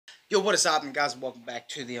Yo, what is happening, guys? Welcome back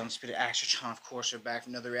to the Undisputed Action channel. Of course, we're back for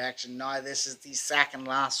another reaction. Now, this is the second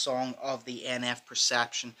last song of the NF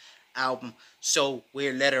Perception album. So,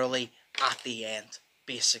 we're literally at the end,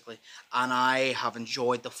 basically. And I have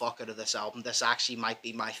enjoyed the fuck out of this album. This actually might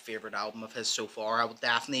be my favorite album of his so far. I will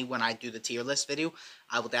definitely, when I do the tier list video,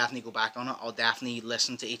 I will definitely go back on it. I'll definitely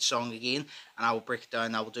listen to each song again, and I will break it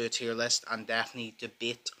down. I will do a tier list and definitely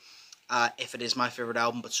debate if it is my favorite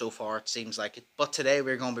album, but so far it seems like it. But today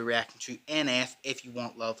we're going to be reacting to NF, If You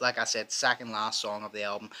Want Love. Like I said, second last song of the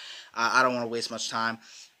album. I don't want to waste much time.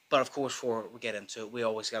 But of course, before we get into it, we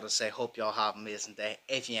always got to say, hope y'all have an amazing day.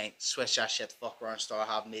 If you ain't, switch that shit the fuck around, start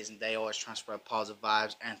have an amazing day. Always try and spread positive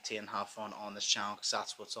vibes, entertain, have fun on this channel, because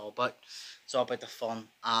that's what it's all about. It's all about the fun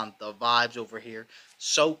and the vibes over here.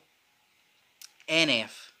 So,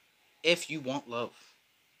 NF, If You Want Love.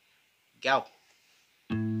 Go.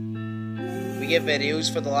 We get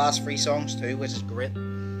videos for the last 3 songs too, which is great.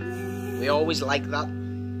 We always like that.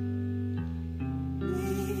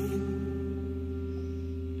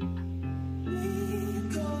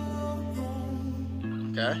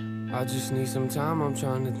 Okay. I just need some time, I'm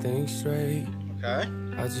trying to think straight. Okay.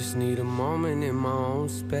 I just need a moment in my own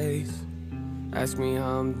space. Ask me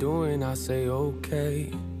how I'm doing, I say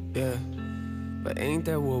okay. Yeah, but ain't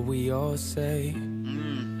that what we all say?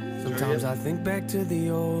 Sometimes I think back to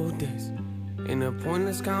the old days, in the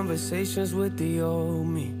pointless conversations with the old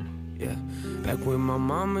me. Yeah, back when my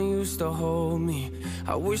mama used to hold me.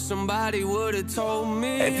 I wish somebody would've told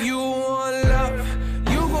me, if you want love,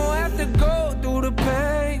 you gon' have to go through the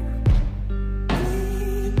pain.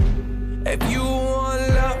 If you want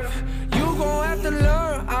love, you gon' have to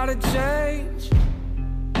learn how to change.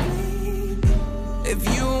 If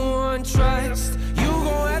you want trust, you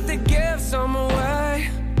gon' have to give some away.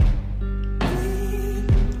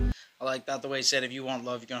 I like that, the way he said, if you want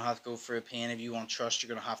love, you're going to have to go through a pain. If you want trust, you're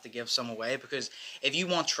going to have to give some away. Because if you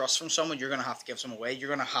want trust from someone, you're going to have to give some away. You're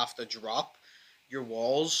going to have to drop your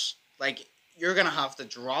walls. Like, you're going to have to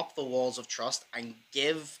drop the walls of trust and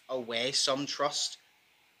give away some trust.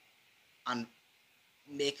 And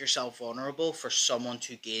make yourself vulnerable for someone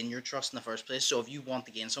to gain your trust in the first place. So if you want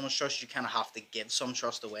to gain someone's trust, you kind of have to give some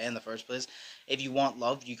trust away in the first place. If you want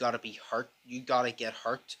love, you got to be hurt. You got to get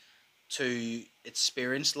hurt to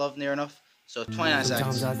experience love near enough. So 29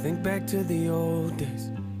 seconds. Sometimes I think back to the old days,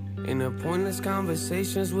 in the pointless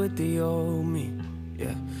conversations with the old me.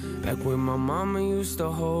 Yeah, back when my mama used to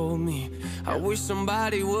hold me. I wish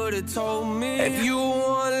somebody would've told me, if you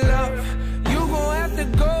want love, you gon' have to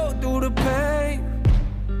go through the pain.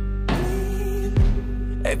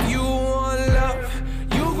 If you want love,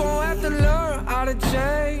 you gon' have to learn how to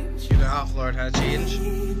change. You're gonna have to learn how to change.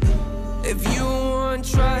 If you want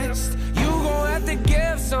trust, you gon' have to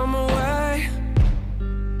give some away.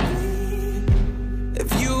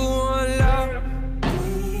 If you want love,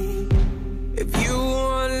 if you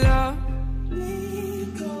want love.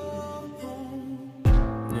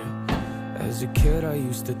 Yeah. As a kid, I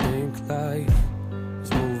used to think life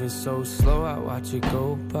was moving so slow, I watch it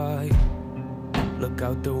go by. Look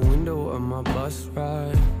out the window of my bus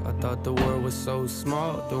ride. I thought the world was so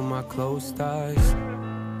small through my closed eyes.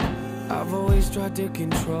 I've always tried to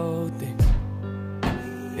control things.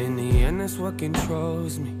 In the end, that's what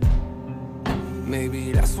controls me.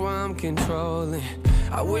 Maybe that's why I'm controlling.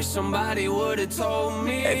 I wish somebody would've told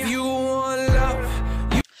me, if you want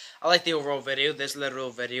love. I like the overall video. This literal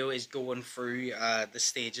video is going through the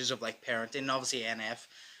stages of like parenting. Obviously NF,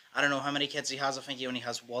 I don't know how many kids he has. I think he only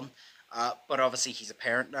has 1. But obviously he's a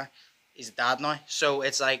parent now. He's a dad now. So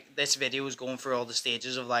it's like this video is going through all the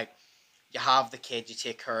stages of like, you have the kid, you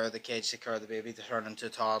take care of the kid, you take care of the baby, to turn into a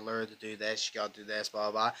toddler, to do this, you gotta do this, blah,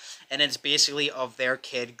 blah, blah. And it's basically of their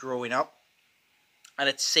kid growing up. And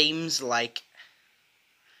it seems like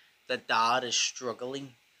the dad is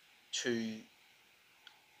struggling to...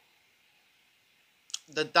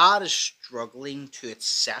 The dad is struggling to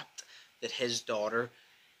accept that his daughter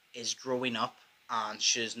is growing up and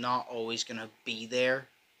she's not always gonna be there.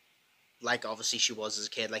 Like obviously she was as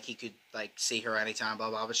a kid, like he could like see her anytime,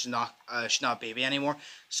 blah blah, but she's not a baby anymore.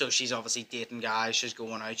 So she's obviously dating guys, she's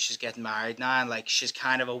going out, she's getting married now, and like she's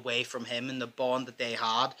kind of away from him, and the bond that they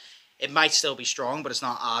had, it might still be strong, but it's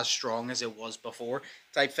not as strong as it was before,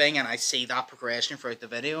 type thing. And I see that progression throughout the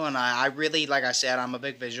video, and I really, like I said, I'm a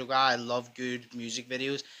big visual guy, I love good music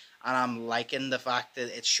videos, and I'm liking the fact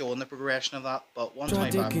that it's showing the progression of that. But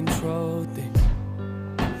 125. Try to control things.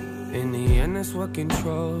 In the end, that's what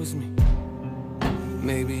controls me.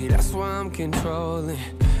 Maybe that's why I'm controlling.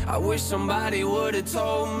 I wish somebody would've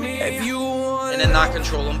told me, if you want. And then that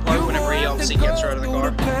controlling part, whenever he obviously gets her out of the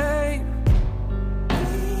car.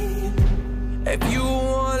 If you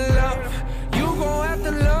want love,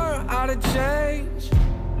 to change.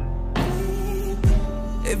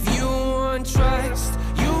 If you want trust,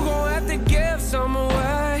 you gon' have to give some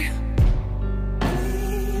away.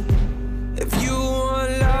 If you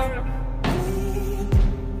want love,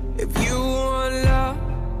 if you want love.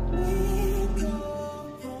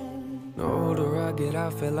 The older I get, I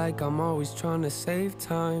feel like I'm always trying to save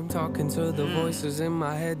time. Talking to the voices in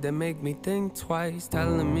my head that make me think twice.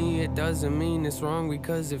 Telling me it doesn't mean it's wrong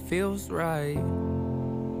because it feels right.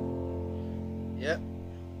 Yep.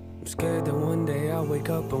 I'm scared that one day I'll wake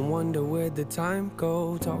up and wonder where the time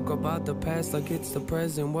go. Talk about the past like it's the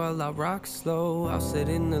present while I rock slow. I'll sit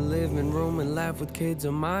in the living room and laugh with kids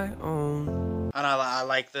of my own. And I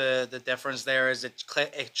like the difference there is it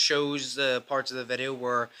shows the parts of the video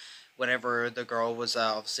where whenever the girl was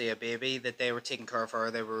obviously a baby, that they were taking care of her,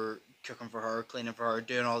 they were cooking for her, cleaning for her,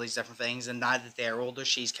 doing all these different things. And now that they're older,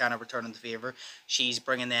 she's kind of returning the favor. She's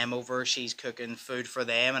bringing them over, she's cooking food for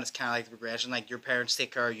them, and it's kind of like the progression. Like, your parents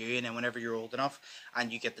take care of you, and then whenever you're old enough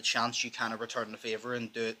and you get the chance, you kind of return the favor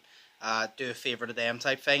and do a favor to them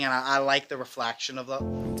type thing. And I like the reflection of that.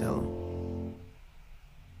 Tell them.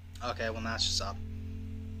 Okay, well, that's just up.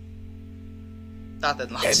 That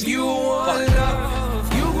didn't last. If you want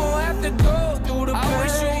love, you gon' have to go through the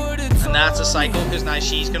pain. And that's a cycle, because now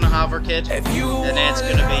she's gonna have her kid, and then it's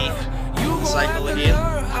gonna be the cycle again.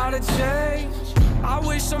 I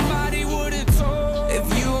wish somebody would've told.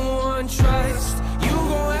 If you want trust, you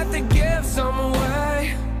gon' have to give some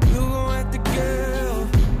away. You gon' have to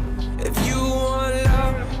give. If you want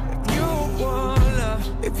love, if you want love,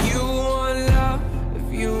 if you want love,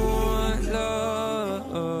 if you want love.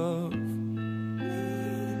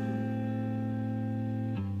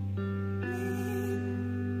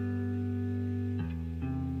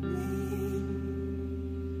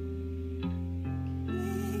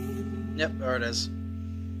 Yep, there it is.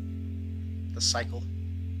 The cycle.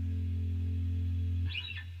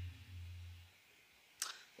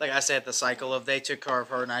 Like I said, the cycle of they took care of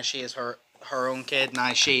her, now she is her own kid,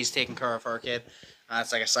 now she's taking care of her kid.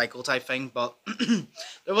 It's like a cycle type thing, but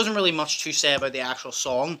there wasn't really much to say about the actual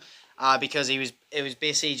song, because it was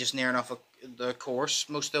basically just near enough the chorus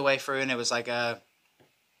most of the way through, and it was like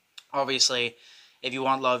obviously, if you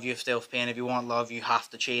want love, you have to feel pain. If you want love, you have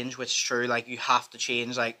to change, which is true. Like, you have to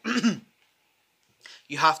change. Like,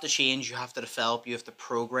 you have to change. You have to develop. You have to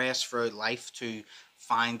progress throughout life to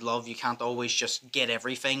find love. You can't always just get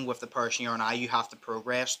everything with the person you're now. You have to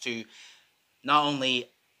progress to not only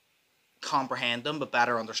comprehend them, but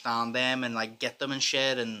better understand them and, like, get them and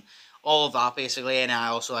shit and all of that, basically. And I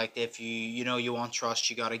also like, if you know you want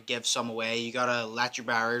trust, you gotta give some away. You gotta let your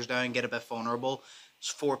barriers down, get a bit vulnerable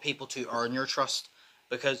for people to earn your trust.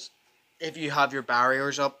 Because if you have your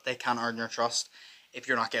barriers up, they can't earn your trust if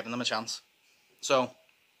you're not giving them a chance. So,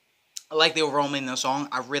 I like the overall meaning of the song.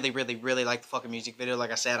 I really, really, really like the fucking music video.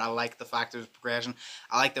 Like I said, I like the fact there's progression.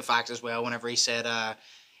 I like the fact as well, whenever he said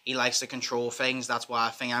he likes to control things. That's why I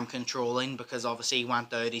think I'm controlling. Because obviously he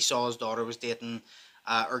went out, he saw his daughter was dating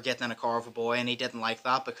or getting in a car with a boy. And he didn't like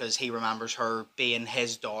that because he remembers her being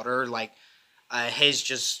his daughter. Like, his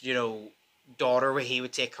just, you know, daughter where he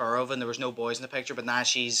would take care of, and there was no boys in the picture. But now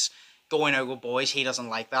she's going out with boys. He doesn't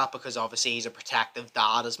like that because obviously he's a protective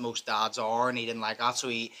dad, as most dads are, and he didn't like that.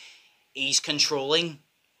 So he's controlling,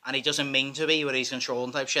 and he doesn't mean to be, but he's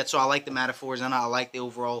controlling type shit. So I like the metaphors in it. I like the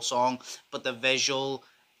overall song, but the visual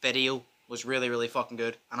video was really, really fucking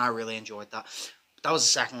good, and I really enjoyed that. But that was the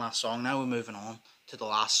second last song. Now we're moving on to the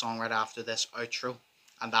last song right after this outro,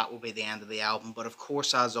 and that will be the end of the album. But of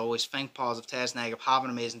course, as always, think positive, test negative, have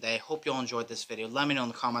an amazing day. Hope you all enjoyed this video. Let me know in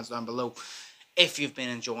the comments down below if you've been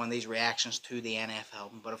enjoying these reactions to the NF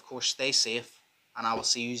album. But of course, stay safe, and I will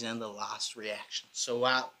see you in the last reaction. So,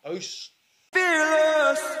 peace.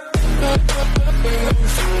 Fearless.